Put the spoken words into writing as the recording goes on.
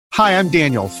Hi, I'm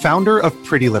Daniel, founder of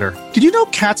Pretty Litter. Did you know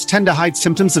cats tend to hide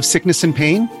symptoms of sickness and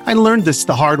pain? I learned this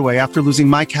the hard way after losing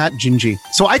my cat, Gingy.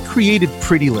 So I created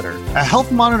Pretty Litter, a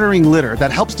health monitoring litter that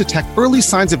helps detect early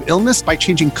signs of illness by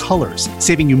changing colors,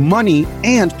 saving you money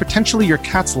and potentially your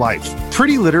cat's life.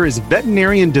 Pretty Litter is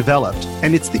veterinarian developed,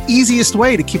 and it's the easiest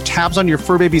way to keep tabs on your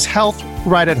fur baby's health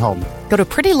right at home. Go to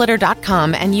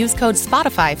prettylitter.com and use code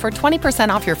SPOTIFY for 20%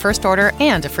 off your first order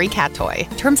and a free cat toy.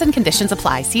 Terms and conditions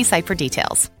apply. See site for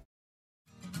details.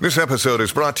 This episode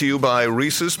is brought to you by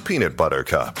Reese's Peanut Butter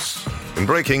Cups. In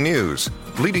breaking news,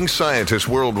 leading scientists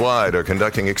worldwide are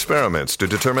conducting experiments to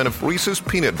determine if Reese's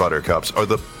Peanut Butter Cups are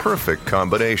the perfect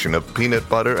combination of peanut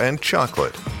butter and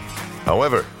chocolate.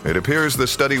 However, it appears the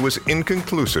study was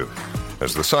inconclusive,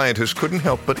 as the scientists couldn't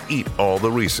help but eat all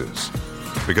the Reese's.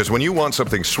 Because when you want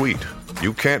something sweet,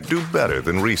 you can't do better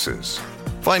than Reese's.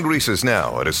 Find Reese's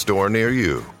now at a store near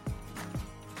you.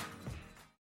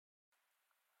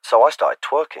 So I started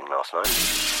twerking last night.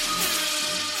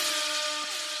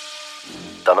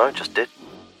 Dunno, just did.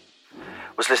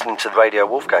 Was listening to Radio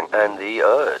Wolfgang and the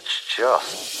urge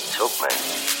just took me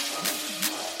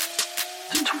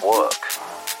to twerk.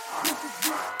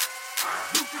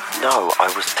 No, I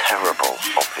was terrible,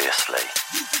 obviously.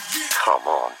 Come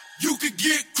on. You could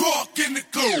get caught in the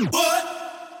cold, but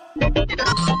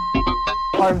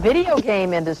Our video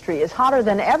game industry is hotter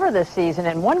than ever this season,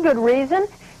 and one good reason,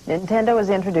 Nintendo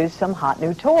has introduced some hot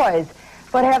new toys.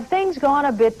 But have things gone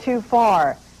a bit too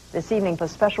far? This evening, a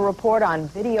special report on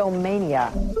Video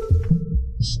Mania.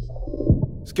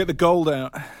 Let's get the gold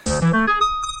out.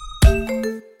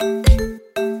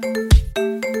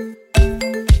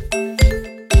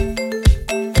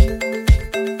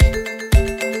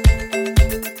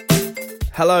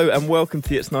 Hello and welcome to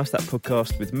the It's Nice That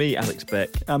podcast with me, Alex Beck.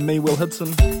 And me, Will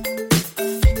Hudson.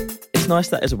 It's Nice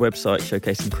That is a website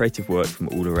showcasing creative work from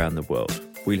all around the world.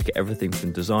 We look at everything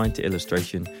from design to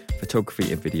illustration,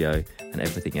 photography and video, and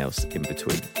everything else in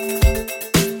between.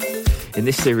 In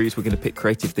this series, we're going to pick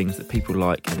creative things that people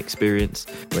like and experience,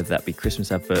 whether that be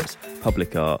Christmas adverts,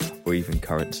 public art, or even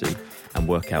currency, and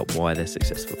work out why they're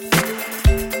successful.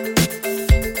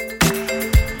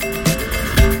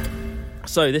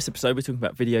 So this episode, we're talking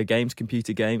about video games,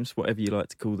 computer games, whatever you like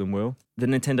to call them, Will. The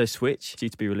Nintendo Switch, due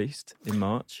to be released in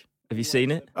March. Have you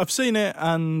seen it? I've seen it,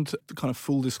 and kind of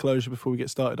full disclosure before we get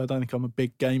started, I don't think I'm a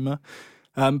big gamer.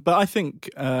 But I think...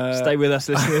 Stay with us,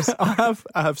 listeners. I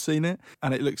have seen it,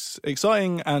 and it looks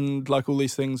exciting, and like all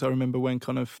these things, I remember when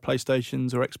kind of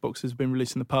PlayStations or Xboxes have been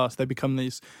released in the past, they become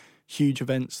these huge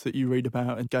events that you read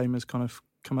about, and gamers kind of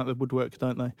come out of the woodwork,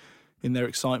 don't they? In their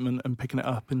excitement and picking it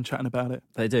up and chatting about it.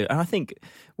 They do. And I think,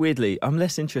 weirdly, I'm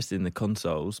less interested in the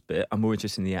consoles bit. I'm more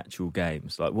interested in the actual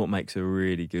games, like what makes a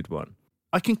really good one.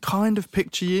 I can kind of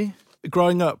picture you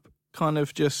growing up, kind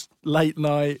of just late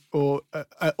night or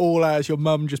at all hours, your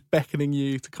mum just beckoning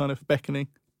you to beckoning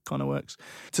kind of works,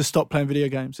 to stop playing video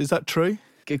games. Is that true?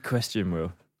 Good question,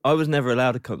 Will. I was never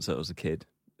allowed a console as a kid.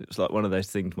 It was like one of those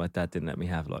things my dad didn't let me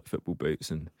have, like football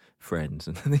boots and Friends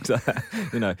and things like that.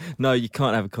 You know, no, you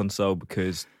can't have a console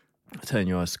because turn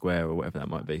your eyes square or whatever that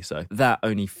might be. So that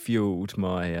only fueled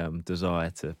my desire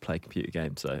to play computer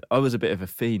games. So I was a bit of a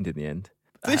fiend in the end.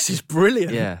 This is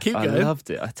brilliant. Yeah, Keep I going.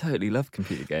 loved it. I totally loved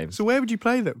computer games. So where would you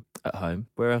play them? At home.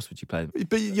 Where else would you play them?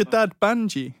 But your dad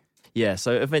banned you. Yeah,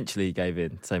 so eventually he gave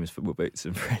in, same as football boots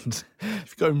and Friends.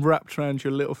 You've got him wrapped around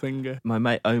your little finger. My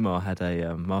mate Omar had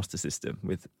a Master System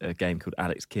with a game called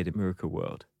Alex Kidd in Miracle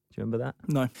World. Do you remember that?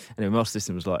 No. Anyway, Master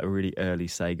System was like a really early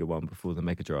Sega one before the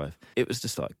Mega Drive. It was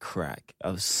just like crack. I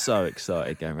was so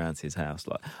excited going around to his house.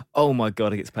 Like, oh my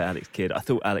God, I get to play Alex Kidd. I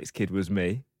thought Alex Kidd was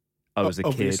me. I was a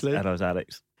Obviously. kid and I was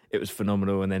Alex. It was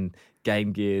phenomenal. And then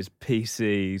Game Gears,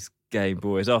 PCs, Game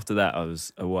Boys. After that, I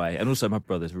was away. And also my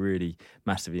brother's really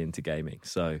massively into gaming.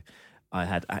 So I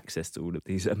had access to all of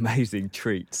these amazing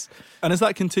treats. And has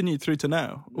that continued through to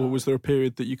now? Or was there a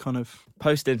period that you kind of...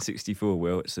 Post N64,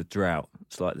 Will, it's a drought.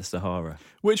 It's like the Sahara.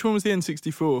 Which one was the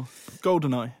N64?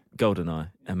 GoldenEye? GoldenEye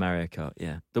and Mario Kart,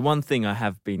 yeah. The one thing I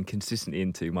have been consistently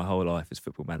into my whole life is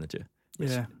Football Manager,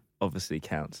 which obviously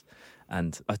counts.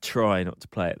 And I try not to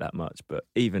play it that much, but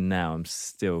even now I'm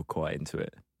still quite into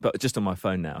it. But just on my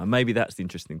phone now. And maybe that's the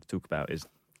interesting thing to talk about is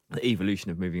the evolution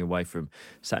of moving away from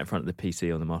sat in front of the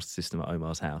PC on the Master System at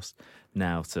Omar's house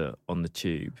now to on the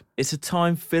tube. It's a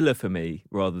time filler for me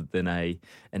rather than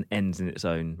an ends in its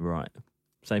own right.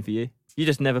 Same for you? You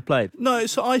just never played? No,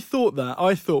 so I thought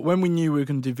when we knew we were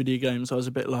going to do video games, I was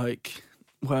a bit like,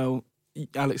 well,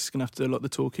 Alex is going to have to do a lot of the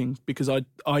talking because I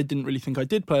didn't really think I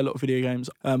did play a lot of video games.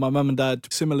 My mum and dad,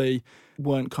 similarly,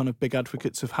 weren't kind of big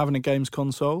advocates of having a games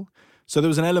console. So there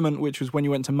was an element which was when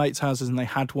you went to mates' houses and they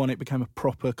had one, it became a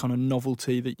proper kind of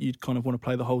novelty that you'd kind of want to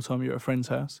play the whole time you were at a friend's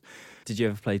house. Did you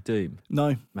ever play Doom?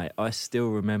 No. Mate, I still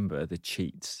remember the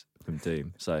cheats from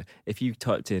Doom. So if you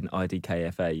typed in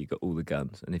IDKFA, you got all the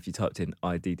guns. And if you typed in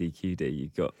IDDQD, you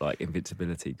got like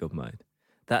invincibility, God mode.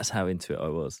 That's how into it I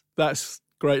was. That's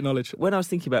great knowledge. When I was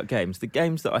thinking about games, the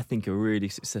games that I think are really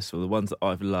successful, the ones that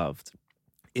I've loved,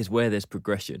 is where there's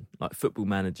progression. Like Football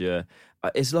Manager,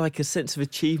 it's like a sense of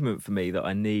achievement for me that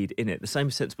I need in it. The same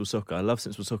as Sensible Soccer. I love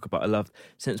Sensible Soccer, but I love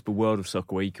Sensible World of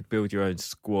Soccer, where you could build your own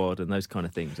squad and those kind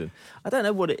of things. And I don't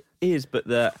know what it is, but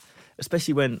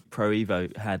especially when Pro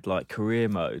Evo had like career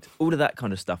mode, all of that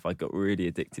kind of stuff I got really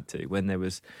addicted to when there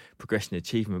was progression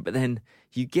achievement. But then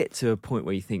you get to a point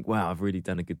where you think, wow, I've really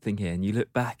done a good thing here. And you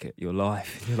look back at your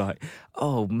life and you're like,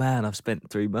 oh man, I've spent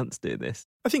 3 months doing this.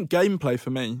 I think gameplay for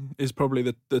me is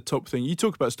probably the top thing. You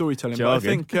talk about storytelling,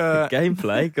 Jargon. but I think...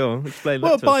 gameplay? Go on, explain that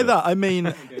Well, to by us. that, I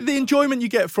mean the enjoyment you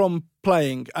get from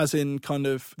playing, as in kind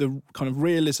of the kind of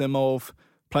realism of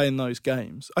playing those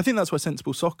games. I think that's why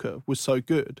Sensible Soccer was so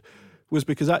good, was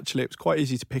because actually it was quite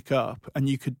easy to pick up and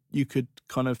you could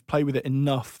kind of play with it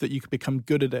enough that you could become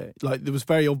good at it. Like there was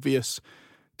very obvious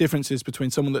differences between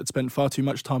someone that had spent far too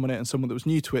much time on it and someone that was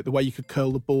new to it, the way you could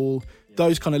curl the ball,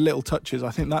 those kind of little touches. I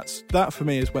think that for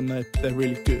me is when they're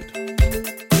really good.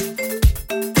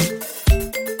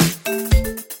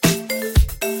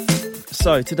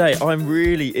 So today I'm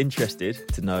really interested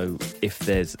to know if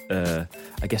there's a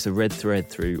red thread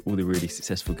through all the really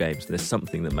successful games. There's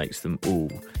something that makes them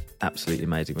all absolutely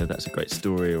amazing, whether that's a great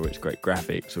story or it's great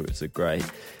graphics or it's a great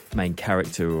main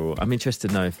character, or I'm interested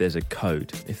to know if there's a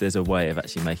code, if there's a way of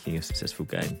actually making a successful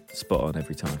game spot on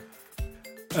every time.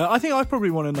 I think I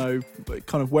probably want to know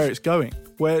kind of where it's going.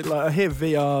 Where like I hear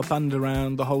VR banned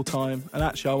around the whole time, and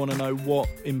actually I want to know what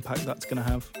impact that's going to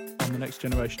have on the next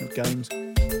generation of games.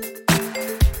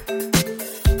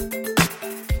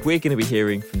 We're going to be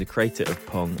hearing from the creator of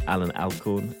Pong, Alan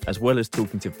Alcorn, as well as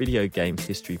talking to video game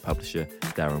history publisher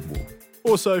Darren Wall.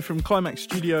 Also from Climax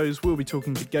Studios, we'll be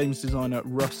talking to games designer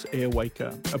Russ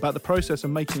Earwaker about the process of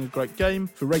making a great game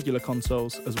for regular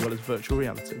consoles as well as virtual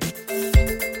reality.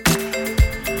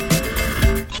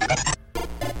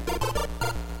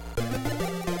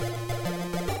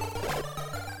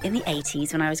 In the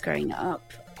 80s, when I was growing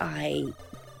up, I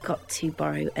got to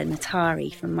borrow an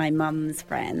Atari from my mum's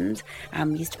friend.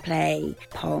 We used to play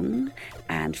Pong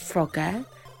and Frogger.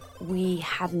 We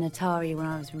had an Atari when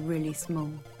I was really small.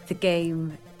 The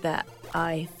game that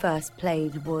I first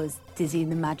played was Dizzy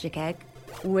and the Magic Egg,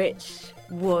 which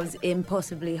was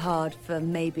impossibly hard for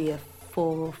maybe a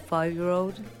 4 or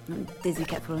 5-year-old. Dizzy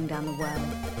kept falling down the well.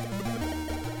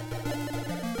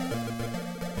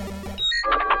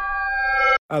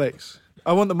 Alex,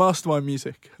 I want the Mastermind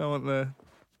music. I want the...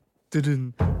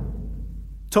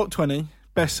 Top 20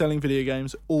 best-selling video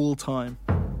games all time.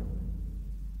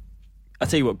 I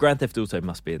tell you what, Grand Theft Auto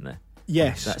must be in there.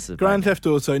 Yes, that's Grand Theft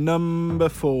Auto, number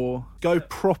 4. Go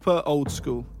proper old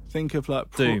school. Think of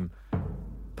like... Doom.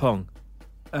 Pong.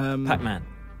 Pac-Man.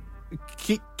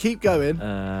 Keep going.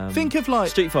 Think of like...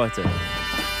 Street Fighter.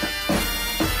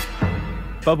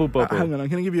 Bubble Bobble. Hang on, I'm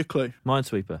going to give you a clue.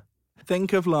 Minesweeper.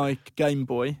 Think of like Game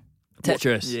Boy.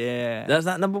 Tetris. Yeah. That's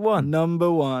that number 1?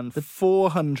 Number 1.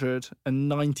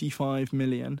 495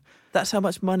 million. That's how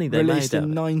much money they released made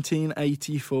in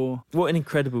 1984. What an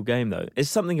incredible game, though. There's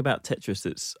something about Tetris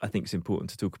that's, I think, is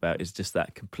important to talk about, is just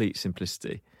that complete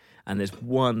simplicity. And there's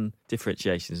one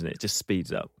differentiation, isn't it? It just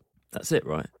speeds up. That's it,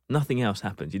 right? Nothing else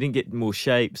happens. You didn't get more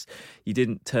shapes. You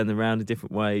didn't turn them around in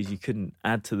different ways. You couldn't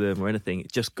add to them or anything.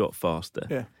 It just got faster.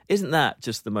 Yeah. Isn't that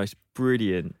just the most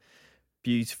brilliant,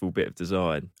 beautiful bit of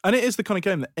design? And it is the kind of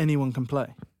game that anyone can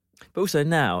play. But also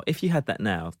now, if you had that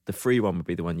now, the free one would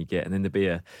be the one you get, and then there'd be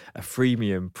a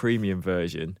freemium, premium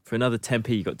version. For another 10p,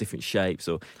 you got different shapes,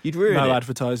 or you'd ruin it. No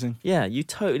advertising. Yeah, you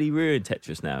totally ruin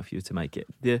Tetris now if you were to make it.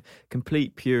 The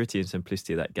complete purity and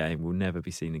simplicity of that game will never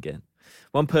be seen again.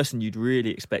 One person you'd really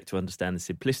expect to understand the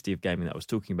simplicity of gaming that I was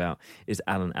talking about is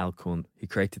Alan Alcorn, who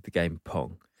created the game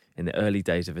Pong in the early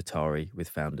days of Atari with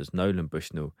founders Nolan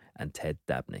Bushnell and Ted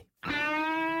Dabney.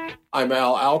 I'm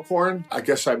Al Alcorn. I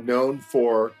guess I'm known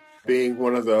for being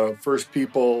one of the first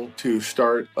people to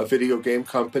start a video game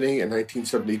company in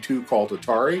 1972 called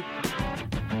Atari.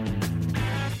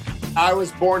 I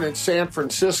was born in San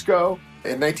Francisco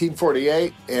in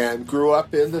 1948 and grew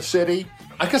up in the city.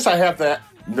 I guess I have that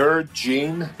nerd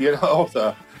gene,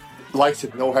 likes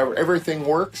to know how everything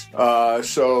works.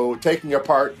 So taking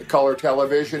apart the color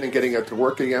television and getting it to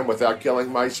work again without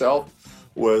killing myself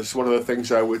was one of the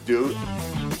things I would do.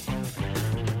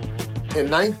 In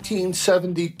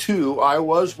 1972, I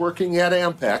was working at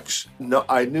Ampex. No,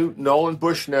 I knew Nolan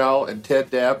Bushnell and Ted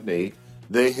Dabney.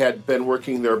 They had been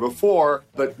working there before,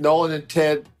 but Nolan and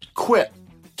Ted quit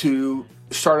to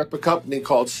start up a company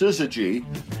called Syzygy.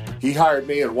 He hired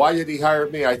me, and why did he hire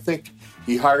me? I think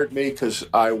he hired me because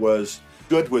I was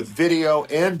good with video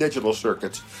and digital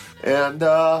circuits, and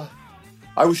I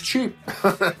was cheap.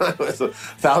 It was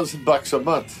 $1,000 a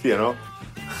month, you know.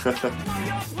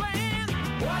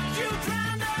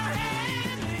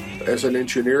 As an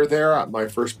engineer there, my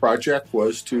first project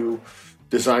was to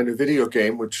design a video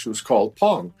game which was called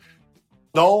Pong.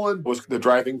 Nolan was the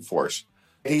driving force.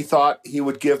 He thought he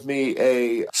would give me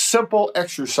a simple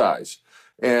exercise.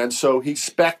 And so he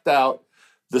spec'd out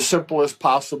the simplest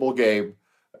possible game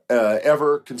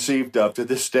ever conceived of to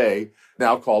this day,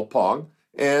 now called Pong,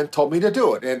 and told me to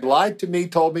do it. And lied to me,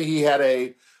 told me he had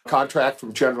a contract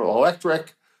from General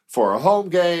Electric for a home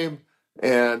game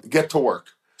and get to work.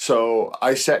 So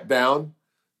I sat down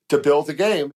to build the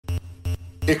game.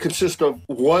 It consists of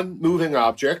one moving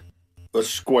object, a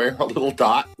square, a little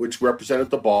dot, which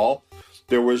represented the ball.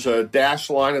 There was a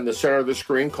dash line in the center of the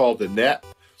screen called the net,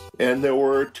 and there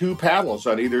were two paddles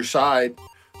on either side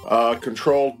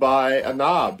controlled by a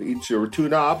knob. There were two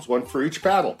knobs, one for each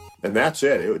paddle, and that's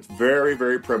it. It was very,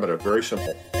 very primitive, very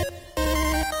simple.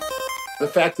 The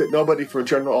fact that nobody from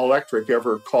General Electric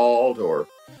ever called or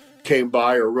came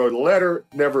by or wrote a letter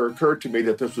never occurred to me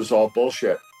that this was all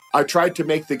bullshit. I tried to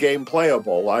make the game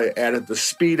playable. I added the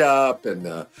speed up and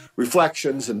the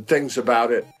reflections and things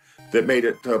about it that made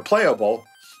it playable.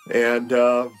 And,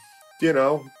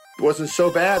 it wasn't so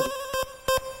bad.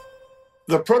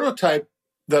 The prototype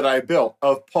that I built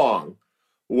of Pong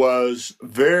was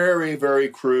very, very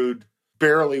crude,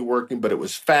 barely working, but it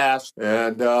was fast.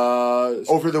 And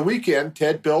over the weekend,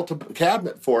 Ted built a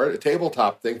cabinet for it, a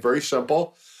tabletop thing, very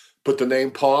simple. Put the name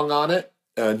Pong on it,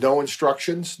 no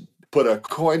instructions. Put a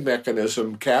coin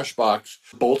mechanism cash box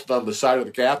bolted on the side of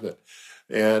the cabinet.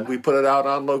 And we put it out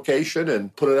on location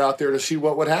and put it out there to see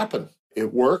what would happen.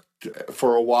 It worked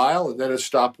for a while, and then it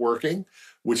stopped working,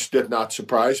 which did not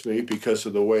surprise me because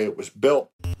of the way it was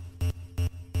built.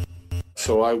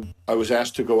 So I was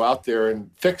asked to go out there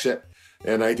and fix it,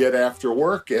 and I did after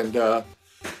work, and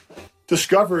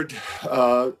discovered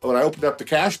when I opened up the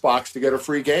cash box to get a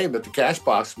free game that the cash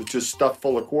box was just stuffed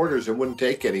full of quarters and wouldn't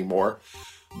take anymore.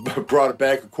 Brought a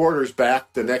bag of quarters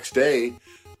back the next day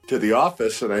to the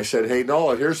office, and I said, "Hey,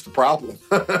 Nolan, here's the problem."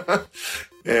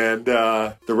 And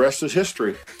the rest is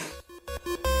history.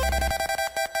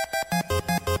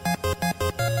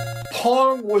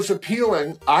 Pong was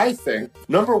appealing, I think,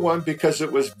 number one, because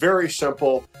it was very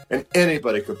simple and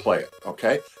anybody could play it,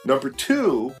 okay? Number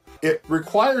two, it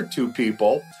required two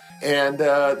people, and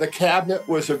the cabinet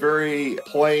was a very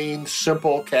plain,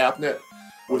 simple cabinet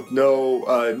with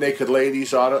no naked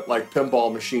ladies on it like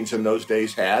pinball machines in those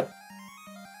days had.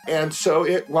 And so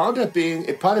it wound up being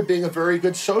a very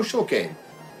good social game.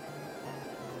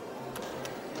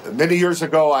 Many years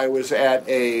ago, I was at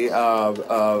a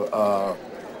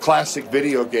classic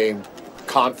video game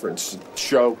conference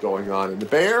show going on in the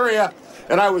Bay Area,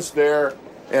 and I was there,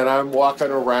 and I'm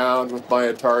walking around with my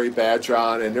Atari badge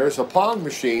on, and there's a Pong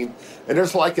machine, and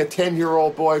there's like a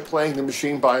 10-year-old boy playing the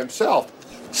machine by himself.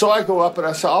 So I go up and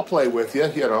I say, "I'll play with you,"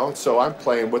 So I'm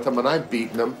playing with him and I'm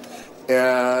beating him.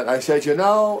 And I said,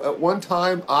 at one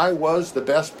time I was the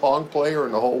best Pong player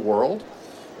in the whole world.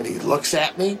 And he looks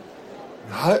at me.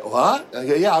 What? I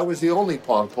go, "Yeah, I was the only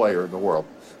Pong player in the world."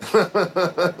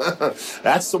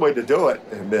 That's the way to do it.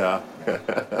 And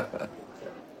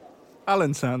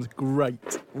Alan sounds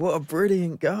great. What a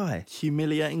brilliant guy.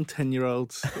 Humiliating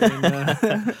 10-year-olds.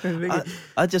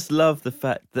 I just love the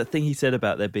fact, the thing he said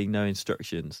about there being no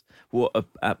instructions. What a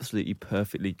absolutely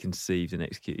perfectly conceived and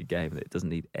executed game that doesn't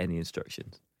need any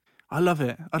instructions. I love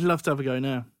it. I'd love to have a go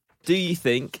now. Do you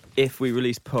think if we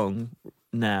released Pong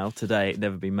now, today, it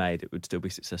never been made, it would still be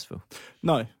successful?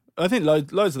 No. I think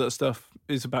loads of that stuff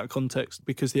is about context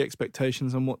because the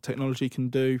expectations on what technology can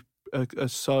do are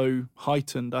so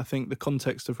heightened. I think the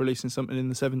context of releasing something in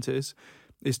the 70s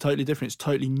is totally different. It's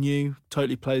totally new,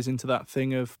 totally plays into that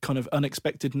thing of kind of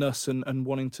unexpectedness and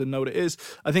wanting to know what it is.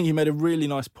 I think you made a really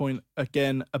nice point,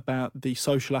 again, about the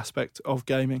social aspect of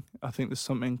gaming. I think there's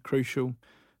something crucial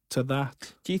to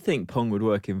that. Do you think Pong would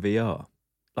work in VR?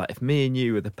 Like if me and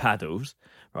you were the paddles,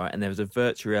 right, and there was a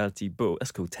virtual reality ball.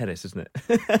 That's called tennis, isn't it?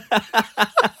 Do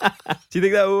you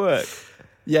think that would work?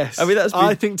 Yes. I mean,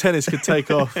 I think tennis could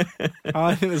take off.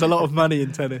 I think there's a lot of money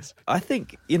in tennis. I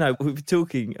think, we were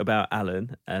talking about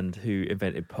Alan and who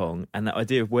invented Pong, and that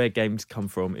idea of where games come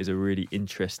from is a really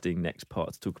interesting next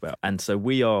part to talk about. And so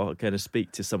we are going to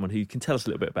speak to someone who can tell us a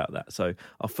little bit about that. So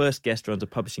our first guest runs a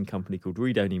publishing company called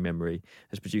Read Only Memory,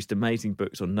 has produced amazing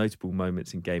books on notable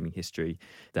moments in gaming history.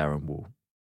 Darren Wall.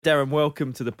 Darren,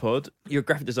 welcome to the pod. You're a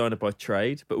graphic designer by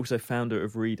trade, but also founder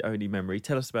of Read Only Memory.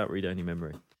 Tell us about Read Only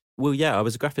Memory. Well, yeah, I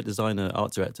was a graphic designer,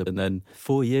 art director, and then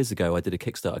 4 years ago I did a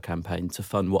Kickstarter campaign to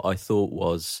fund what I thought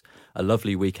was a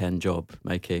lovely weekend job,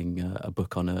 making a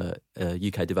book on a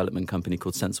UK development company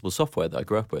called Sensible Software that I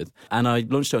grew up with. And I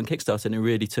launched it on Kickstarter and it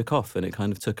really took off and it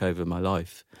kind of took over my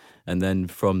life. And then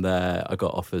from there, I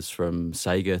got offers from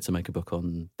Sega to make a book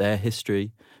on their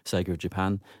history, Sega of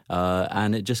Japan.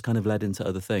 And it just kind of led into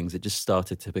other things. It just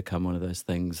started to become one of those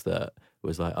things that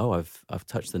was like, oh, I've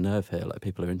touched the nerve here. Like,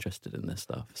 people are interested in this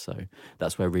stuff. So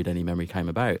that's where Read Only Memory came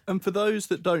about. And for those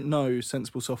that don't know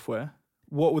Sensible Software,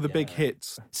 what were the big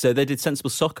hits? So they did Sensible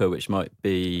Soccer, which might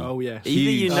be... Oh, yes.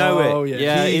 Either you know it. Oh, yeah.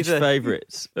 Yeah, huge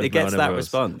favourites. It gets that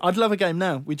response. I'd love a game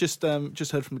now. We just heard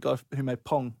from the guy who made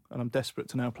Pong, and I'm desperate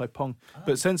to now play Pong.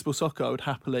 But Sensible Soccer, I would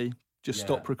happily just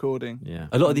stop recording. Yeah.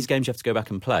 A lot of these games you have to go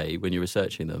back and play when you're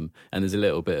researching them, and there's a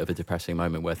little bit of a depressing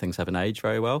moment where things haven't aged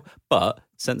very well. But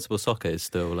Sensible Soccer is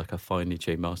still like a finely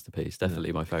tuned masterpiece.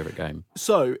 Definitely my favourite game.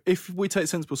 So, if we take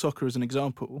Sensible Soccer as an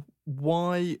example,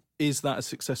 why is that as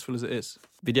successful as it is?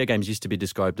 Video games used to be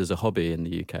described as a hobby in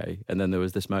the UK, and then there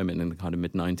was this moment in the kind of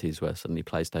mid-90s where suddenly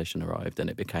PlayStation arrived and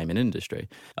it became an industry.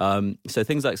 So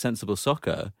things like Sensible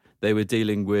Soccer, they were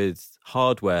dealing with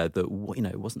hardware that,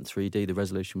 it wasn't 3D, the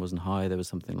resolution wasn't high, there was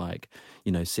something like,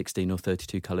 16 or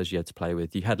 32 colours you had to play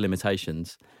with. You had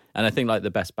limitations. And I think like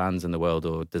the best bands in the world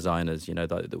or designers,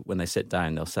 when they sit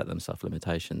down, they'll set themselves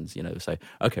limitations, say,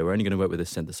 okay, we're only going to work with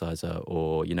this synthesizer,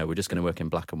 or, we're just going to work in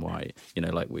black and white.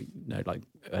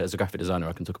 As a graphic designer,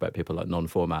 I can talk about people like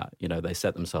Non-Format, they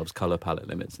set themselves colour palette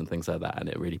limits and things like that, and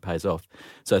it really pays off.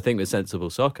 So I think with Sensible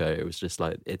Soccer, it was just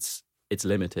like, it's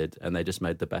limited, and they just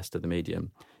made the best of the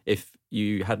medium. If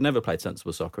you had never played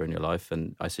Sensible Soccer in your life,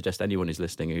 and I suggest anyone who's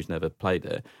listening who's never played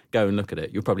it, go and look at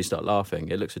it. You'll probably start laughing.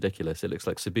 It looks ridiculous. It looks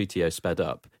like Subbuteo sped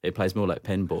up. It plays more like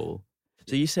pinball.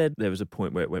 So you said there was a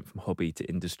point where it went from hobby to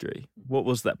industry. What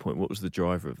was that point? What was the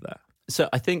driver of that? So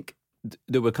I think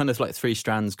there were kind of like three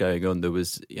strands going on. There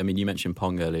was, you mentioned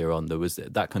Pong earlier on. There was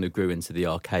that kind of grew into the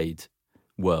arcade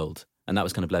world. And that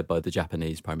was kind of led by the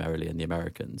Japanese primarily and the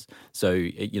Americans. So,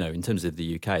 in terms of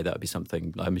the UK, that would be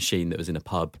something like a machine that was in a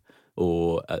pub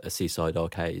or a seaside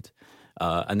arcade.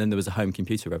 And then there was a home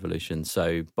computer revolution.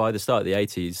 So by the start of the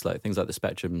 80s, like things like the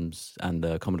Spectrums and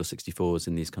the Commodore 64s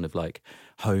and these kind of like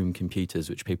home computers,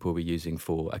 which people were using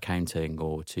for accounting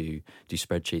or to do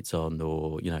spreadsheets on,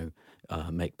 or,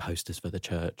 make posters for the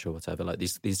church or whatever. Like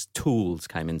these tools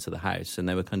came into the house, and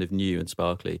they were kind of new and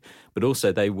sparkly, but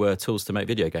also they were tools to make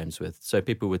video games with. So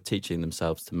people were teaching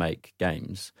themselves to make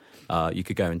games. You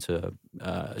could go into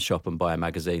a shop and buy a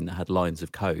magazine that had lines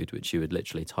of code, which you would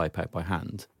literally type out by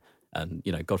hand. And,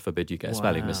 God forbid you get a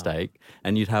spelling mistake,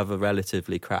 and you'd have a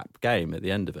relatively crap game at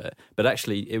the end of it. But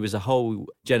actually, it was a whole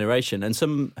generation, and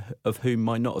some of whom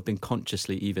might not have been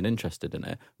consciously even interested in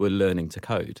it, were learning to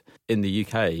code. In the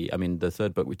UK, the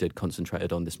third book we did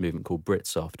concentrated on this movement called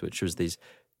Britsoft, which was these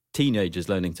teenagers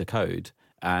learning to code.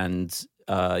 And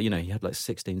you had like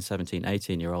 16, 17,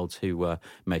 18-year-olds who were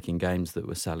making games that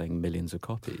were selling millions of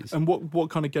copies. And what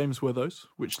kind of games were those?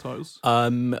 Which titles?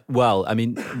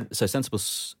 So Sensible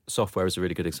Software is a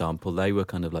really good example. They were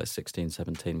kind of like 16,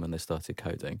 17 when they started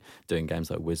coding, doing games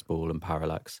like Whizball and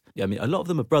Parallax. A lot of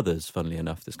them are brothers, funnily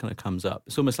enough. This kind of comes up.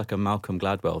 It's almost like a Malcolm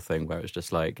Gladwell thing where it's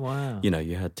just like,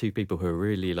 you had two people who were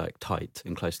really like tight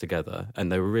and close together, and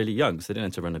they were really young, so they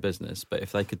didn't have to run a business. But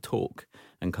if they could talk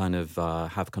and kind of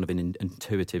have kind of an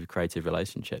intuitive, creative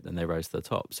relationship, then they rose to the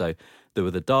top. So there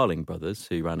were the Darling brothers,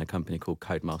 who ran a company called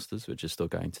Codemasters, which is still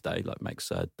going today, like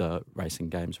makes dirt racing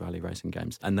games, rally racing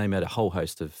games. And they made a whole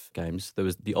host of games. There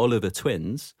was the Oliver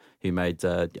twins, who made,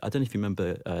 I don't know if you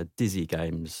remember Dizzy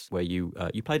games, where you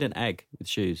played an egg with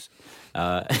shoes,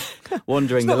 wandering the land.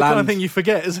 It's not the kind of thing you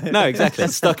forget, is it? No, exactly.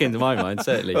 It's stuck into my mind,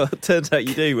 certainly. Well, it turns out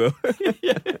you do, Will. I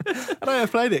don't know if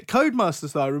I played it.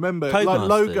 Codemasters, though, I remember. Codemasters. Like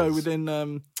logo within...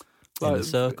 in the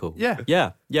circle. Yeah.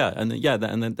 And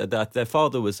then their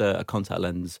father was a contact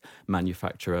lens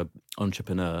manufacturer,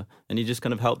 entrepreneur, and he just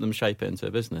kind of helped them shape it into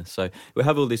a business. So we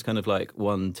have all these kind of like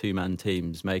 1-2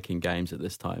 teams making games at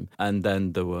this time. And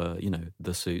then there were,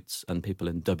 the Suits and people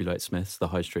in W.H. Smith's, the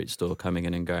high street store, coming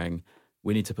in and going,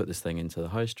 we need to put this thing into the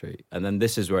high street. And then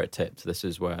this is where it tipped. This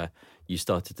is where you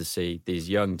started to see these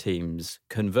young teams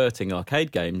converting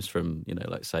arcade games from,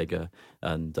 like Sega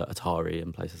and Atari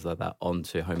and places like that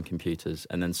onto home computers.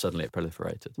 And then suddenly it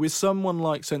proliferated. With someone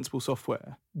like Sensible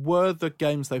Software, were the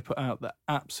games they put out that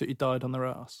absolutely died on their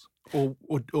ass? Or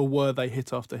were they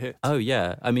hit after hit? Oh,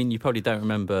 yeah. I mean, you probably don't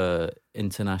remember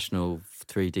International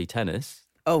 3D Tennis.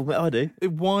 Oh, I do.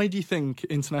 Why do you think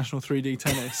International 3D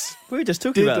Tennis we were just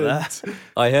talking about that.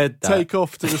 I heard that. Take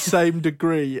off to the same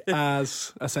degree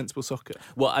as a Sensible Soccer?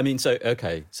 Well, I mean, so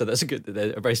that's a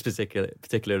very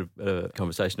particular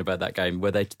conversation about that game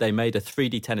where they made a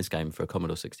 3D tennis game for a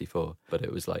Commodore 64, but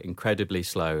it was like incredibly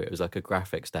slow. It was like a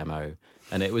graphics demo,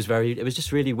 and it was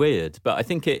just really weird. But I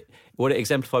think what it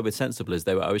exemplified with Sensible is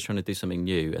they were always trying to do something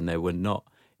new, and they were not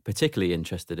particularly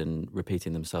interested in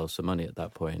repeating themselves for money at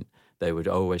that point. They were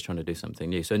always trying to do something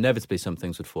new. So inevitably some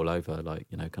things would fall over, like,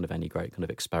 kind of any great kind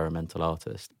of experimental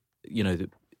artist.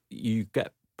 You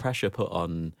get pressure put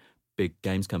on big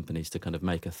games companies to kind of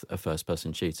make a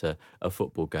first-person shooter, a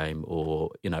football game, or,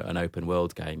 an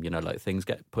open-world game. Like, things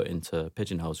get put into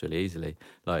pigeonholes really easily.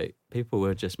 Like, people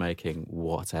were just making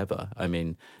whatever. I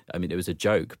mean, it was a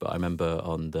joke, but I remember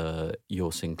on the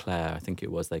Your Sinclair, I think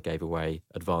it was, they gave away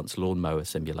Advanced Lawnmower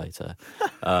Simulator.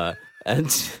 And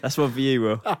that's one for you,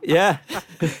 Will. Yeah.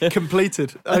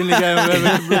 Completed. Only game I've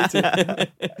ever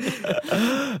completed.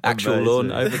 Actual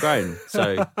lawn overgrown.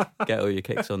 So get all your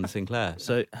kicks on the Sinclair.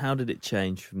 So how did it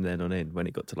change from then on in when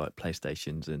it got to like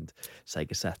PlayStations and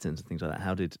Sega Saturns and things like that?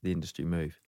 How did the industry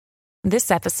move? This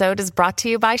episode is brought to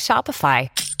you by Shopify.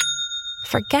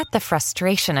 Forget the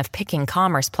frustration of picking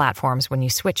commerce platforms when you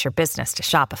switch your business to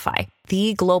Shopify,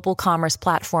 the global commerce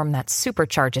platform that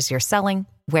supercharges your selling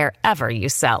wherever you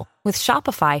sell. With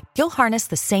Shopify, you'll harness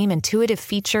the same intuitive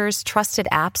features, trusted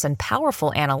apps, and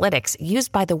powerful analytics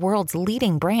used by the world's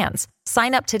leading brands.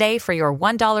 Sign up today for your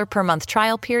 $1 per month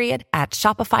trial period at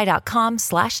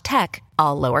shopify.com/tech,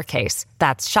 all lowercase.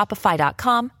 That's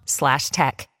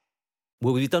shopify.com/tech.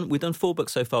 Well, we've done 4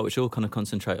 books so far, which all kind of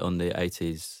concentrate on the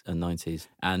 80s and 90s.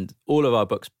 And all of our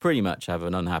books pretty much have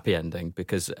an unhappy ending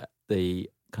because the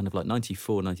kind of like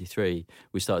 94, 93,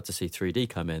 we started to see 3D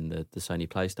come in, the Sony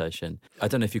PlayStation. I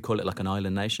don't know if you call it like an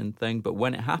Island Nation thing, but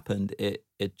when it happened, it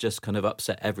just kind of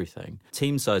upset everything.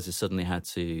 Team sizes suddenly had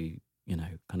to,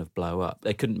 kind of blow up.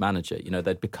 They couldn't manage it.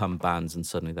 They'd become bands and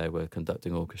suddenly they were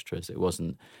conducting orchestras. It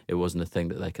wasn't a thing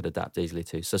that they could adapt easily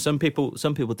to. So some people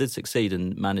did succeed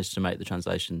and managed to make the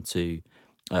translation to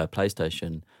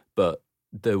PlayStation, but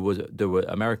there were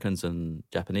Americans and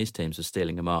Japanese teams were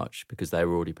stealing a march because they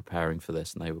were already preparing for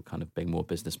this and they were kind of being more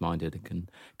business minded and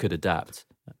could adapt.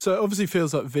 So it obviously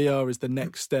feels like VR is the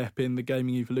next step in the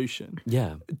gaming evolution.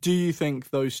 Yeah. Do you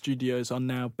think those studios are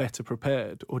now better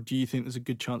prepared, or do you think there's a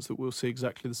good chance that we'll see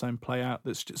exactly the same play out,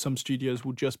 that some studios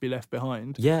will just be left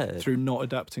behind through not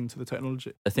adapting to the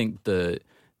technology? I think the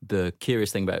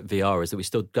curious thing about VR is that we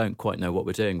still don't quite know what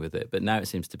we're doing with it, but now it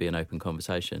seems to be an open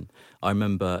conversation. I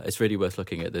remember it's really worth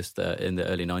looking at this. In the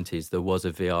early 90s, there was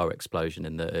a VR explosion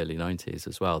in the early 90s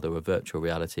as well. There were virtual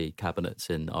reality cabinets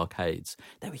in arcades.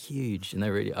 They were huge and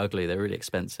they were really ugly. They were really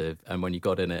expensive. And when you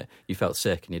got in it, you felt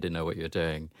sick and you didn't know what you were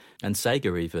doing. And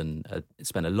Sega even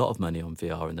spent a lot of money on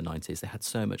VR in the 90s. They had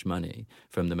so much money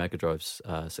from the Mega Drive's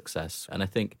success. And I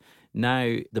think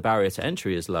now the barrier to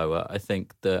entry is lower. I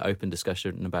think the open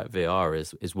discussion about VR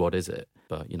is what is it?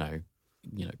 But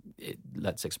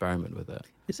let's experiment with it.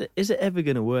 Is it ever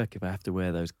going to work if I have to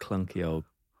wear those clunky old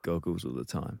goggles all the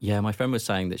time? Yeah, my friend was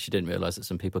saying that she didn't realise that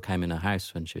some people came in her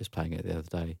house when she was playing it the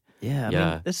other day. Yeah, I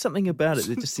mean, there's something about it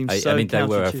that just seems so. I mean, they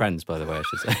were her friends, by the way, I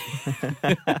should say.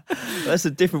 That's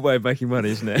a different way of making money,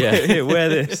 isn't it? Yeah, here, wear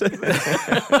this.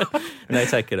 No,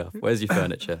 take it off. Where's your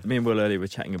furniture? Me and Will earlier were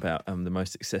chatting about the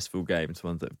most successful games,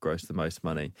 ones that have grossed the most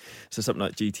money. So something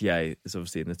like GTA is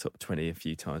obviously in the top 20 a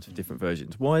few times with different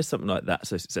versions. Why is something like that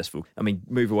so successful? I mean,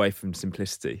 move away from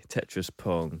simplicity. Tetris,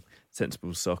 Pong,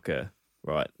 Sensible Soccer,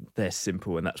 right? They're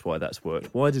simple, and that's why that's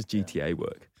worked. Why does GTA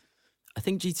work? I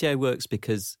think GTA works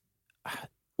because,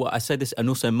 well, I say this, and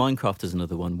also Minecraft is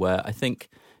another one where I think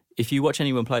if you watch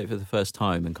anyone play it for the first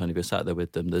time and kind of you're sat there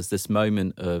with them, there's this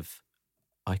moment of,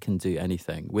 I can do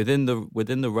anything within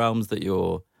the realms that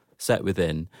you're set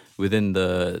within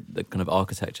the kind of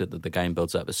architecture that the game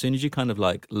builds up. As soon as you kind of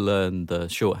like learn the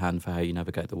shorthand for how you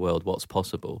navigate the world, what's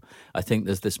possible, I think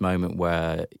there's this moment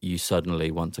where you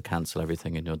suddenly want to cancel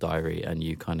everything in your diary and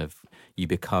you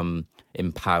become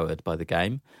empowered by the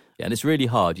game. And it's really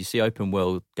hard. You see open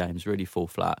world games really fall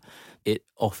flat. It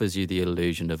offers you the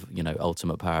illusion of,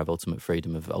 ultimate power, of ultimate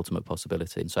freedom, of ultimate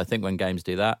possibility. And so I think when games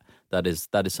do that, that is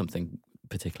something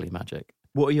particularly magic.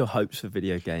 What are your hopes for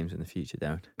video games in the future,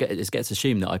 Darren? It gets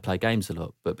assumed that I play games a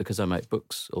lot, but because I make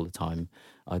books all the time,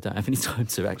 I don't have any time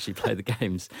to actually play the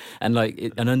games. And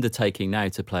an undertaking now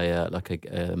to play a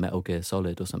Metal Gear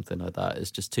Solid or something like that is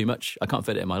just too much. I can't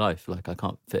fit it in my life. I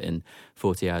can't fit in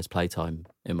 40 hours playtime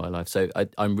in my life. So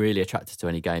I'm really attracted to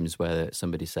any games where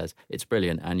somebody says it's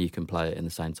brilliant and you can play it in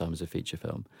the same time as a feature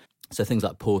film. So things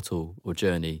like Portal or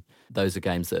Journey, those are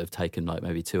games that have taken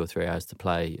maybe 2 or 3 hours to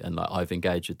play, and I've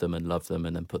engaged with them and loved them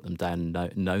and then put them down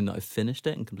and known that I've finished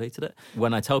it and completed it.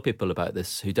 When I tell people about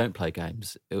this who don't play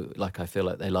games, I feel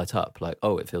like they light up,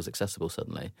 it feels accessible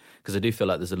suddenly. Because I do feel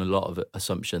like there's a lot of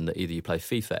assumption that either you play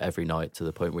FIFA every night to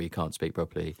the point where you can't speak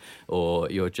properly, or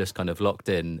you're just kind of locked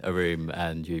in a room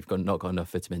and you've not got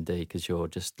enough vitamin D because you're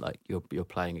just you're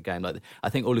playing a game. I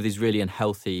think all of these really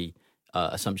unhealthy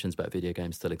assumptions about video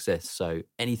games still exist. So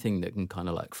anything that can kind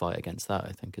of fight against that,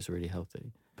 I think, is really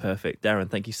healthy. Perfect. Darren,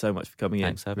 thank you so much for coming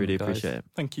Thanks in. For really having me, appreciate guys. it.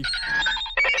 Thank you.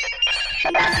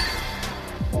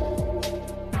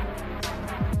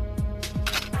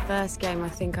 First game I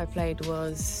think I played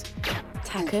was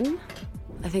Tekken.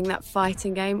 I think that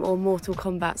fighting game, or Mortal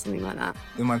Kombat, something like that.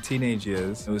 In my teenage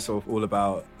years, it was sort of all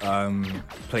about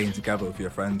playing together with your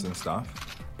friends and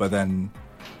stuff. But then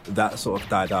that sort of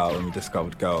died out when we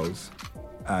discovered girls.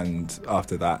 And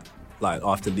after that,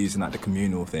 after losing the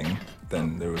communal thing,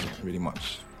 then there wasn't really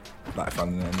much fun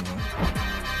in it anymore.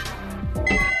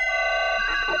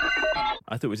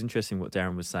 I thought it was interesting what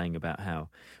Darren was saying about how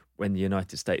when the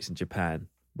United States and Japan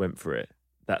went for it,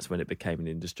 that's when it became an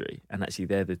industry. And actually,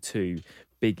 they're the two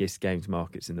biggest games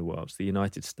markets in the world. So the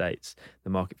United States, the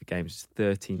market for games is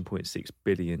 $13.6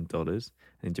 billion. And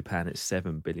in Japan, it's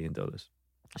 $7 billion.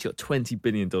 It's got $20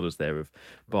 billion there of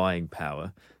buying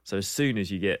power. So as soon as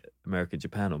you get America and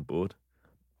Japan on board,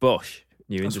 bosh,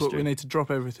 new industry. That's what we need to drop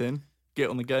everything, get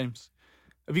on the games.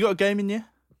 Have you got a game in you?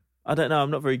 I don't know.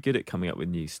 I'm not very good at coming up with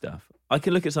new stuff. I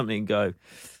can look at something and go,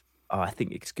 I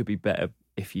think it could be better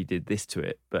if you did this to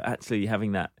it. But actually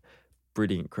having that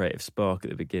brilliant creative spark at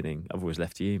the beginning, I've always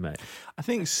left to you, mate. I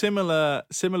think similar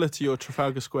to your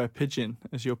Trafalgar Square pigeon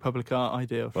as your public art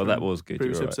idea. Well, that was good.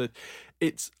 Previous episode.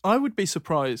 I would be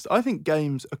surprised. I think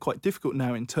games are quite difficult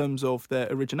now in terms of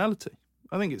their originality.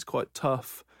 I think it's quite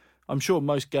tough. I'm sure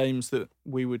most games that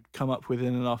we would come up with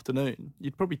in an afternoon,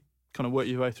 you'd probably kind of work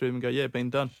your way through them and go, yeah, been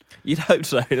done. You'd hope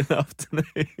so in an afternoon.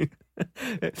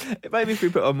 Maybe if we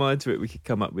put our mind to it, we could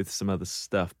come up with some other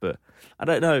stuff. But I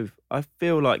don't know. I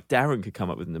feel like Darren could come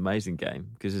up with an amazing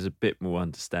game because there's a bit more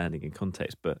understanding and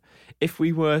context. But if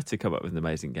we were to come up with an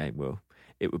amazing game, Will,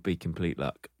 it would be complete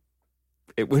luck.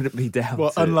 It wouldn't be down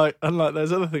to... unlike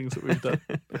those other things that we've done.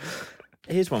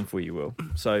 Here's one for you, Will.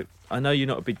 So I know you're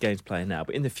not a big games player now,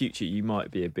 but in the future you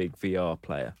might be a big VR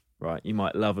player, right? You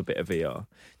might love a bit of VR.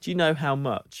 Do you know how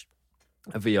much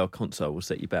a VR console will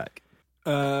set you back?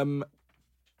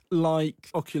 Like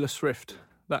Oculus Rift,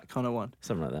 that kind of one.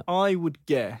 Something like that. I would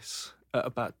guess at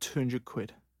about £200.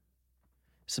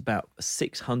 It's about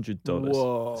 $600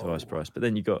 Whoa. device price. But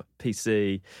then you've got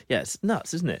PC. Yeah, it's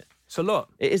nuts, isn't it? It's a lot.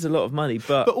 It is a lot of money,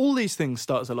 but all these things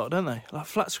start as a lot, don't they? Like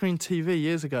flat screen TV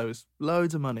years ago was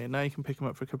loads of money, and now you can pick them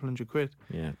up for a couple £100.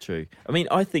 Yeah, true. I mean,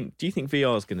 do you think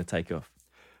VR is going to take off?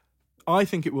 I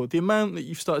think it will. The amount that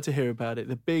you've started to hear about it,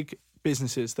 the big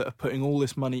businesses that are putting all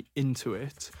this money into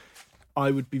it,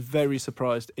 I would be very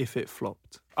surprised if it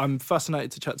flopped. I'm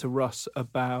fascinated to chat to Russ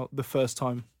about the first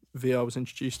time VR was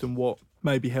introduced and what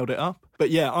maybe held it up. But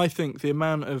yeah, I think the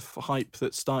amount of hype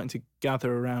that's starting to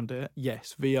gather around it,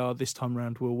 yes, VR this time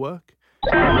around will work.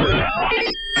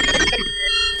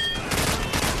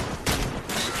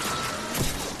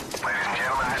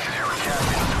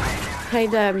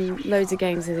 Played loads of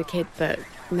games as a kid, but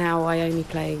now I only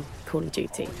play Call of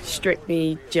Duty.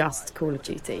 Strictly just Call of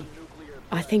Duty.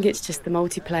 I think it's just the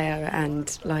multiplayer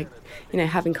and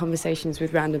having conversations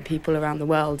with random people around the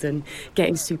world and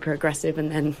getting super aggressive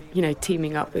and then,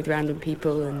 teaming up with random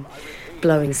people and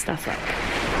blowing stuff up.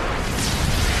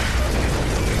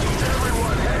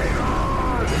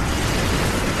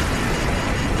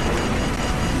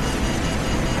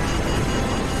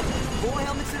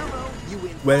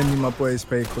 When me and my boys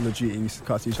play Call of Duty, we used to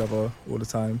cut to each other all the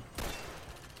time.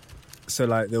 So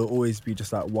there will always be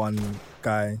just one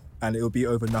guy, and it will be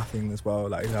over nothing as well.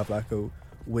 Like you have a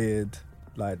weird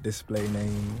display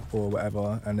name or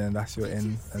whatever, and then that's your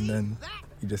in, and then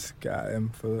you just get at him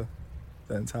for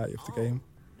the entirety of the game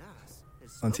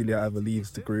until he either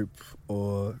leaves the group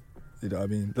or, you know what I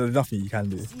mean? There's nothing you can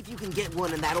do. See if you can get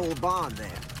one in that old barn there.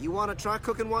 You want to try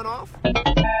cooking one off?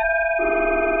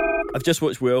 I've just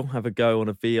watched Will have a go on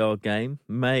a VR game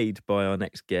made by our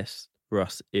next guest,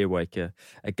 Russ Earwaker,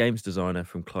 a games designer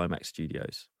from Climax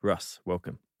Studios. Russ,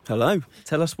 welcome. Hello.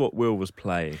 Tell us what Will was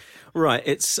playing. Right,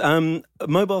 it's a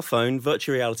mobile phone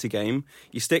virtual reality game.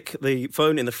 You stick the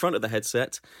phone in the front of the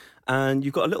headset and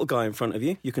you've got a little guy in front of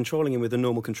you. You're controlling him with a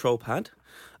normal control pad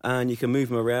and you can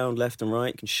move him around left and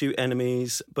right, you can shoot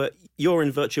enemies, but you're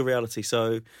in virtual reality,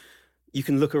 so you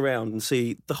can look around and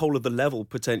see the whole of the level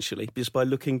potentially just by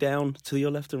looking down to your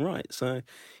left and right. So,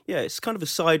 yeah, it's kind of a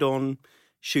side-on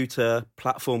shooter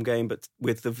platform game, but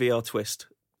with the VR twist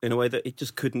in a way that it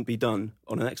just couldn't be done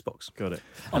on an Xbox. Got it.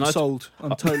 I'm sold.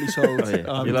 I'm totally sold. Oh,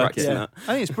 yeah. You like it? Yeah.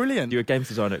 I think it's brilliant. You're a games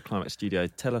designer at Climax Studio.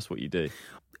 Tell us what you do.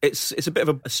 It's a bit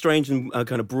of a strange and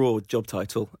kind of broad job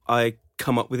title. I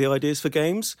come up with the ideas for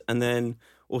games, and then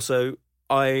also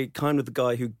I kind of the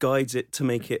guy who guides it to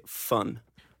make it fun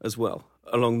as well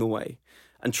along the way,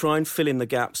 and try and fill in the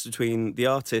gaps between the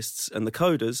artists and the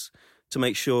coders to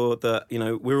make sure that, you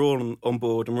know, we're all on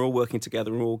board and we're all working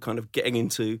together and we're all kind of getting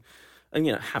into and,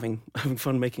 you know, having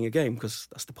fun making a game, because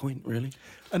that's the point, really.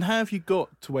 And how have you got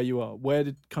to where you are? Where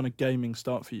did kind of gaming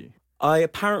start for you? I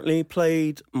apparently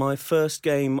played my first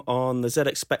game on the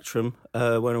ZX Spectrum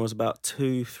when I was about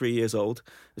 2-3 years old.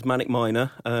 It was Manic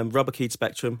Miner, rubber-keyed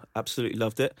Spectrum, absolutely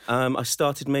loved it. I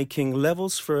started making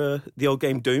levels for the old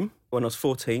game Doom when I was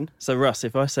 14. So, Russ,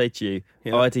 if I say to you,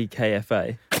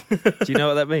 IDKFA, do you know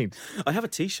what that means? I have a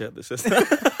T-shirt that says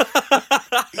that.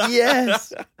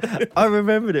 Yes, I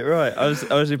remembered it right. I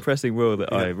was impressing Will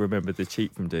that I remembered the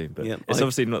cheat from Doom, but it's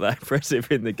obviously not that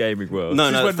impressive in the gaming world.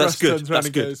 No, that's good. That's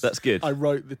good. Goes, that's good. I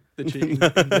wrote the cheat.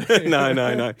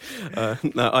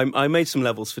 No. I made some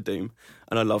levels for Doom,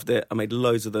 and I loved it. I made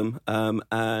loads of them,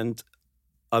 and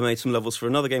I made some levels for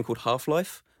another game called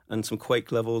Half-Life, and some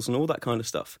Quake levels, and all that kind of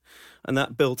stuff, and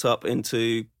that built up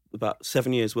into about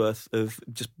 7 years worth of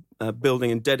just building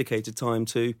and dedicated time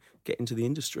to get into the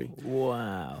industry.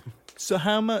 Wow. So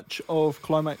how much of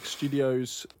Climax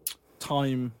Studios'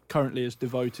 time currently is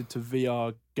devoted to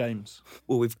VR games?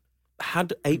 Well, we've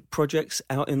had 8 projects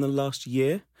out in the last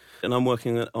year, and I'm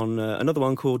working on another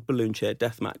one called Balloon Chair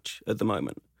Deathmatch at the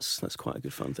moment. So that's quite a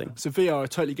good fun thing. So VR, I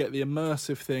totally get the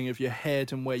immersive thing of your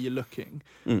head and where you're looking.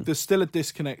 There's still a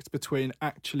disconnect between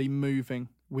actually moving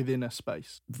within a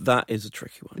space. That is a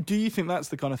tricky one. Do you think that's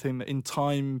the kind of thing that in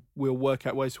time we'll work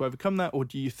out ways to overcome that, or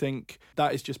do you think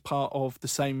that is just part of the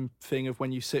same thing of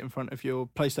when you sit in front of your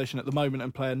PlayStation at the moment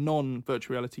and play a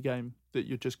non-virtual reality game, that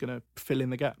you're just going to fill in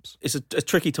the gaps? It's a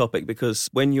tricky topic, because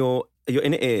when you're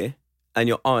in ear and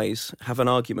your eyes have an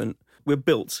argument, we're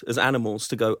built as animals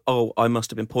to go, oh, I must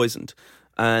have been poisoned.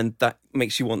 And that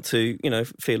makes you want to, you know,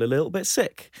 feel a little bit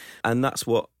sick. And that's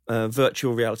what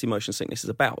virtual reality motion sickness is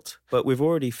about. But we've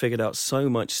already figured out so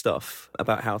much stuff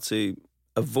about how to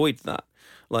avoid that.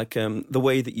 Like the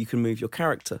way that you can move your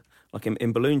character. Like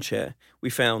in Balloon Chair, we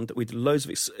found that we did loads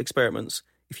of experiments.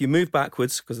 If you move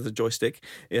backwards, because of the joystick,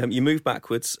 you move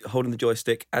backwards holding the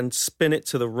joystick and spin it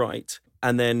to the right,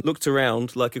 and then looked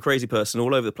around like a crazy person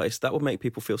all over the place, that would make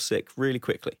people feel sick really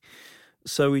quickly.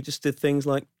 So we just did things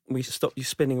like we stopped you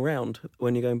spinning around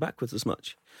when you're going backwards as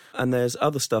much. And there's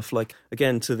other stuff like,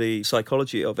 again, to the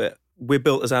psychology of it, we're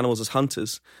built as animals, as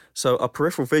hunters. So our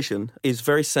peripheral vision is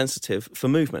very sensitive for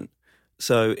movement.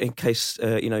 So in case,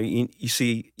 you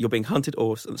see you're being hunted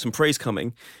or some prey's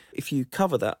coming, if you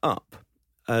cover that up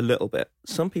a little bit,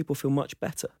 some people feel much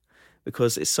better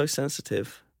because it's so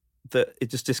sensitive that it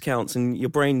just discounts and your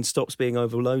brain stops being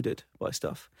overloaded by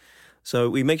stuff. So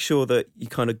we make sure that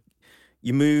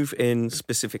you move in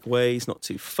specific ways, not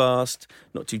too fast,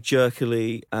 not too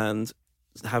jerkily, and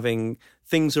having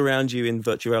things around you in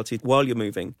virtual reality while you're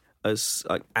moving as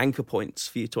like anchor points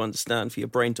for you to understand, for your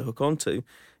brain to hook onto.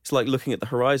 It's like looking at the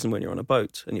horizon when you're on a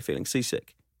boat and you're feeling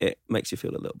seasick. It makes you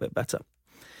feel a little bit better.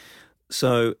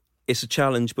 So it's a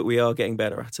challenge, but we are getting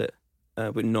better at it.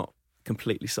 We're not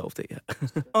completely solved it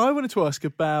yet. I wanted to ask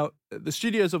about the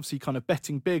studio's obviously kind of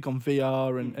betting big on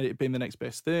VR and it being the next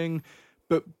best thing,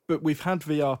 but we've had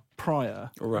VR prior.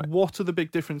 Right. What are the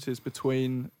big differences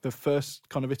between the first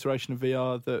kind of iteration of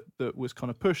VR that was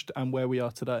kind of pushed and where we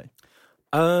are today?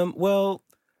 Well,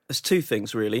 there's two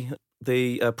things really.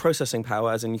 The processing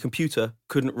power, as in your computer,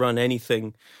 couldn't run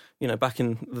anything. You know, back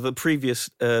in the previous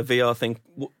VR thing,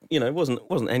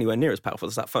 wasn't anywhere near as powerful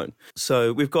as that phone.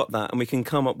 So we've got that, and we can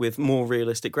come up with more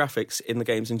realistic graphics in the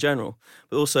games in general.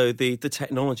 But also the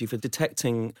technology for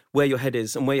detecting where your head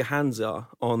is and where your hands are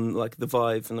on like the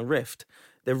Vive and the Rift.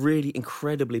 They're really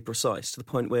incredibly precise to the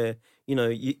point where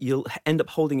you'll end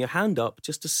up holding your hand up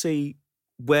just to see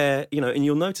where and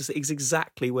you'll notice it's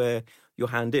exactly where your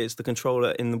hand is, the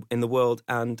controller in the world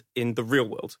and in the real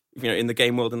world. In the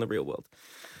game world and the real world.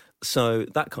 So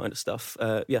that kind of stuff,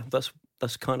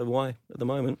 that's kind of why at the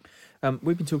moment.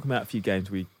 We've been talking about a few games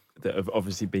that have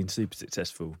obviously been super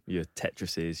successful. Your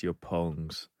Tetrises, your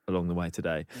Pongs along the way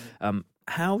today.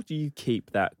 How do you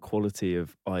keep that quality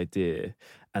of idea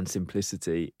and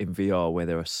simplicity in VR where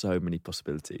there are so many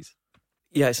possibilities?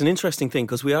 Yeah, it's an interesting thing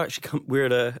because we're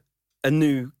at a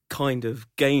new kind of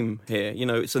game here. You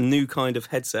know, it's a new kind of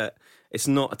headset. It's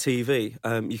not a TV.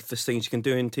 There's things you can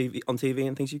do on TV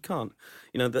and things you can't.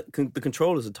 You know, the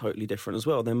controllers are totally different as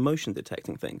well. They're motion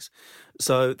detecting things.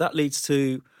 So that leads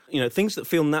to, you know, things that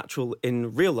feel natural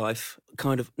in real life,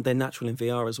 they're natural in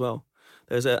VR as well.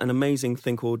 There's an amazing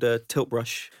thing called Tilt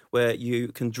Brush where you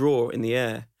can draw in the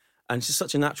air, and it's just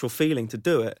such a natural feeling to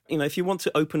do it. You know, if you want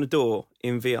to open a door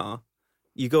in VR,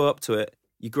 you go up to it,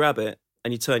 you grab it,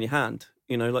 and you turn your hand,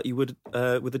 you know, like you would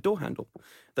with a door handle.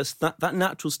 That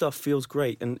natural stuff feels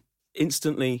great and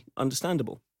instantly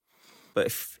understandable. But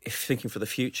if thinking for the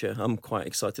future, I'm quite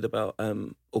excited about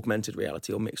augmented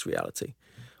reality or mixed reality,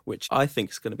 which I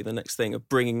think is going to be the next thing of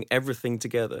bringing everything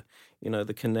together. You know,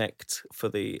 the Kinect for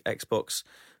the Xbox,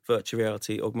 virtual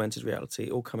reality, augmented reality,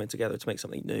 all coming together to make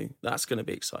something new. That's going to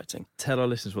be exciting. Tell our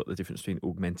listeners what the difference between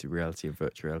augmented reality and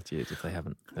virtual reality is if they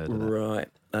haven't heard of that. Right.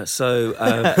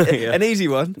 An easy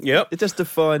one. Yep. It just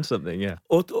defines something, yeah.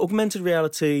 Augmented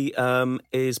reality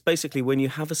is basically when you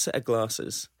have a set of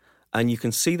glasses and you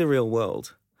can see the real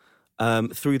world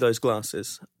through those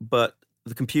glasses, but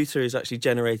the computer is actually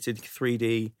generated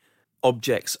 3D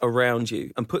objects around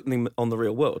you and putting them on the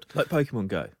real world. Like Pokemon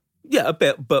Go? Yeah, a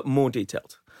bit, but more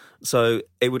detailed. So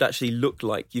it would actually look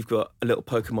like you've got a little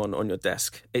Pokemon on your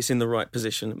desk. It's in the right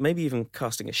position, maybe even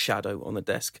casting a shadow on the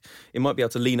desk. It might be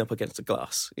able to lean up against a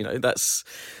glass. You know, that's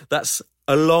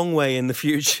a long way in the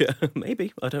future.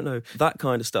 Maybe, I don't know. That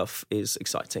kind of stuff is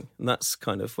exciting. And that's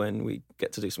kind of when we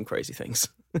get to do some crazy things.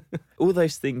 All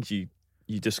those things you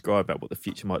describe about what the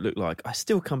future might look like, I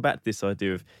still come back to this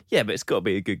idea of, yeah, but it's got to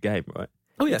be a good game, right?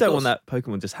 Oh, yeah, you don't want that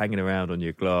Pokemon just hanging around on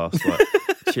your glass, like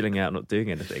chilling out, not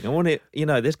doing anything. I want it, you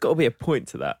know, there's got to be a point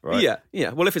to that, right? Yeah.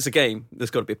 Well, if it's a game,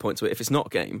 there's got to be a point to it. If it's not a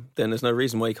game, then there's no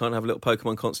reason why you can't have a little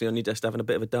Pokemon constantly on your desk having a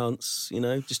bit of a dance, you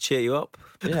know, just cheer you up.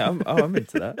 Yeah, I'm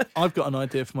into that. I've got an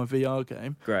idea for my VR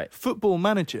game. Great. Football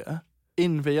Manager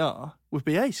in VR would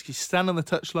be ace. You stand on the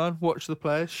touchline, watch the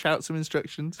players, shout some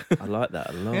instructions. I like that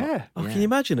a lot. Yeah. Oh, can you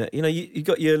imagine it? You know, you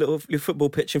got your football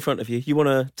pitch in front of you. You want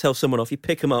to tell someone off. You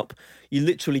pick them up. You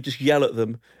literally just yell at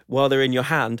them while they're in your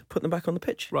hand. Put them back on the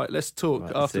pitch. Right. Let's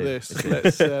talk after this.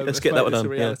 Let's get that one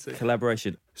done. Yeah.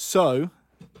 Collaboration. So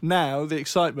now the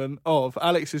excitement of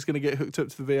Alex is going to get hooked up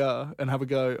to the VR and have a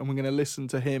go, and we're going to listen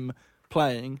to him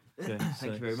playing. Okay,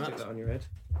 thank you very much. Stick that on your head.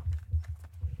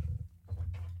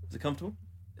 Is it comfortable?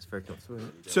 It's very comfortable.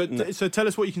 So tell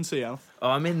us what you can see, Al. Oh,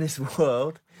 I'm in this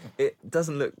world. It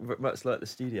doesn't look much like the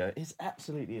studio. It's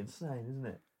absolutely insane, isn't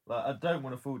it? Like, I don't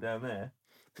want to fall down there.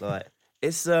 Like,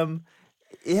 it's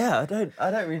yeah. I don't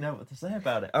really know what to say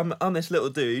about it. I'm this little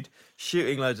dude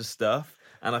shooting loads of stuff,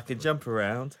 and I can jump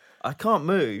around. I can't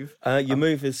move. Your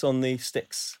move is on the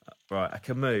sticks. Right, I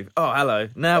can move. Oh, hello.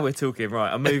 Now we're talking.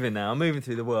 Right, I'm moving now. I'm moving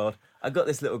through the world. I got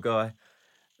this little guy.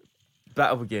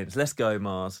 Battle begins. Let's go,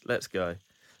 Mars. Let's go.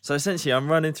 So essentially,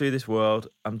 I'm running through this world.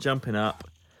 I'm jumping up.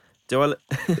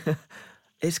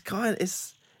 It's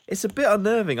a bit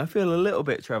unnerving. I feel a little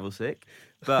bit travel sick,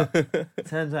 but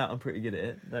turns out I'm pretty good at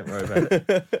it. Don't worry about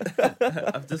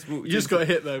it. I've just walked. You just got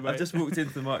hit though, mate. I've just walked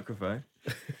into the microphone.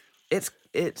 It's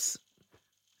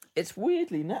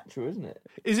weirdly natural, isn't it?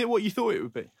 Is it what you thought it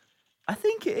would be? I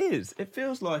think it is. It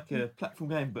feels like a platform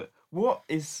game, but what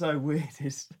is so weird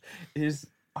is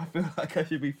I feel like I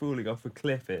should be falling off a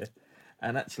cliff here.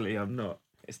 And actually, I'm not.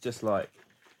 It's just like,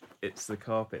 it's the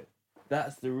carpet.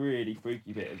 That's the really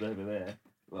freaky bit is over there.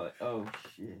 Like, oh,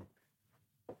 shit.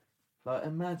 Like,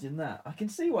 imagine that. I can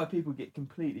see why people get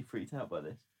completely freaked out by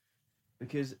this.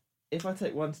 Because if I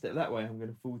take one step that way, I'm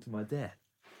going to fall to my death.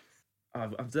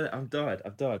 I've died,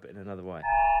 but in another way.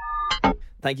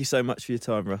 Thank you so much for your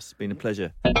time, Russ. It's been a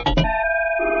pleasure.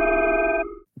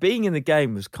 Being in the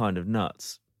game was kind of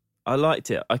nuts. I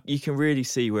liked it. You can really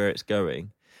see where it's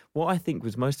going. What I think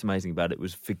was most amazing about it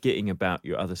was forgetting about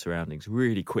your other surroundings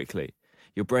really quickly.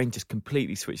 Your brain just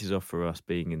completely switches off for us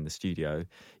being in the studio.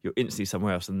 You're instantly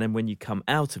somewhere else. And then when you come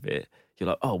out of it, you're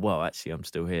like, oh, well, actually, I'm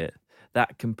still here.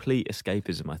 That complete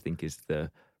escapism, I think, is the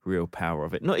real power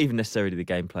of it. Not even necessarily the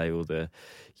gameplay or the,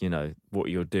 you know, what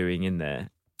you're doing in there.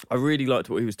 I really liked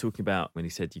what he was talking about when he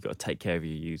said you've got to take care of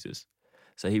your users.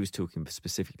 So he was talking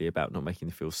specifically about not making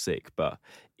them feel sick, but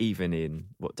even in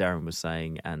what Darren was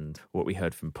saying and what we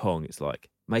heard from Pong, it's like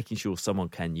making sure someone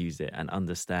can use it and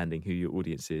understanding who your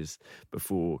audience is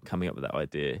before coming up with that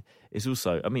idea is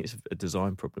also, I mean, it's a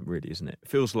design problem, really, isn't it? It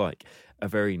feels like a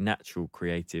very natural,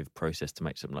 creative process to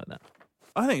make something like that.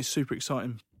 I think it's a super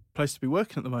exciting place to be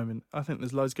working at the moment. I think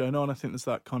there's loads going on. I think there's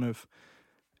that kind of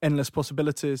endless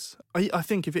possibilities. I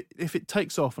think if it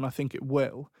takes off, and I think it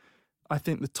will, I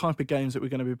think the type of games that we're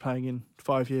going to be playing in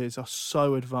 5 years are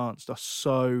so advanced, are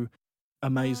so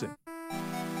amazing.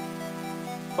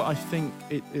 But I think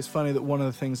it's funny that one of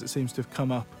the things that seems to have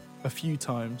come up a few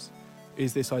times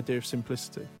is this idea of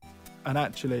simplicity. And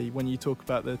actually, when you talk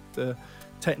about the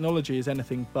technology is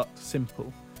anything but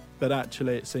simple, but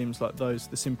actually it seems like the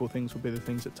simple things will be the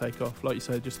things that take off. Like you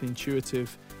say, just the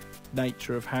intuitive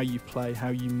nature of how you play, how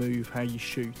you move, how you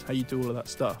shoot, how you do all of that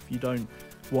stuff. You don't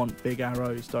want big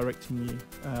arrows directing you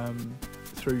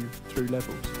through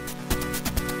levels.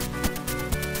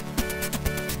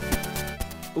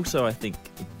 Also, I think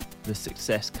the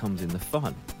success comes in the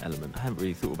fun element. I haven't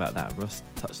really thought about that. Ross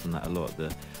touched on that a lot.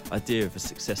 The idea of a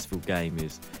successful game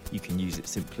is you can use it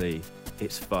simply,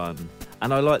 it's fun.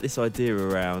 And I like this idea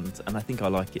around, and I think I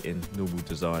like it in normal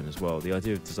design as well, the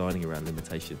idea of designing around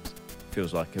limitations.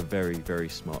 Feels like a very, very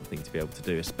smart thing to be able to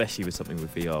do, especially with something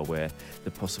with VR where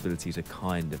the possibilities are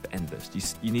kind of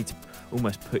endless. You need to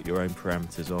almost put your own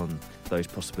parameters on those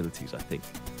possibilities, I think.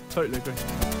 Totally agree.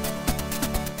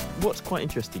 What's quite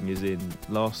interesting is in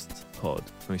last pod,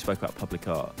 when we spoke about public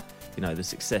art, the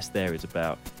success there is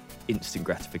about instant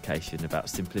gratification, about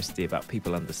simplicity, about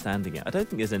people understanding it. I don't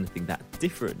think there's anything that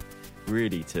different,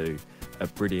 really, to a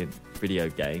brilliant video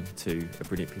game, to a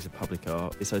brilliant piece of public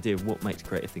art. This idea of what makes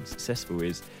creative things successful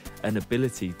is an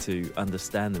ability to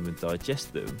understand them and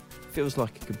digest them. Feels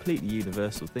like a completely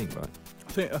universal thing,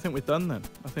 right? I think we're done then.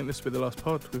 I think this will be the last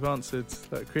pod. We've answered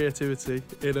that creativity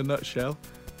in a nutshell.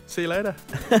 See you later.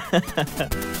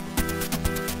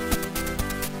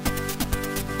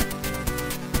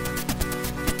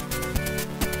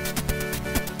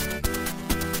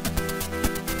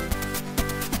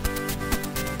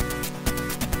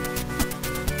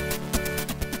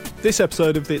 This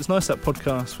episode of the It's Nice That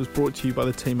podcast was brought to you by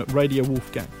the team at Radio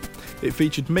Wolfgang. It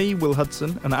featured me, Will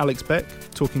Hudson, and Alex Beck,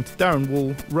 talking to Darren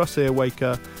Wall, Russ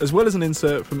Earwaker, as well as an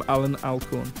insert from Alan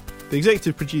Alcorn. The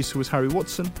executive producer was Harry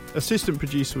Watson, assistant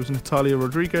producer was Natalia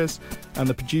Rodriguez, and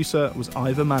the producer was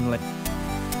Ivor Manley.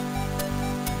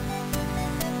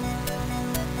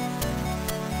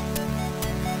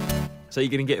 So you're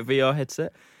going to get a VR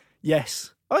headset?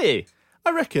 Yes. Are you?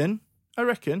 I reckon. I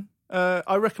reckon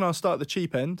I'll start at the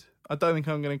cheap end. I don't think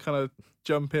I'm going to kind of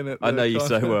jump in at the... I know you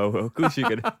so well. Of course you're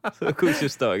going to. Of course you're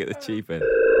starting at the cheap end.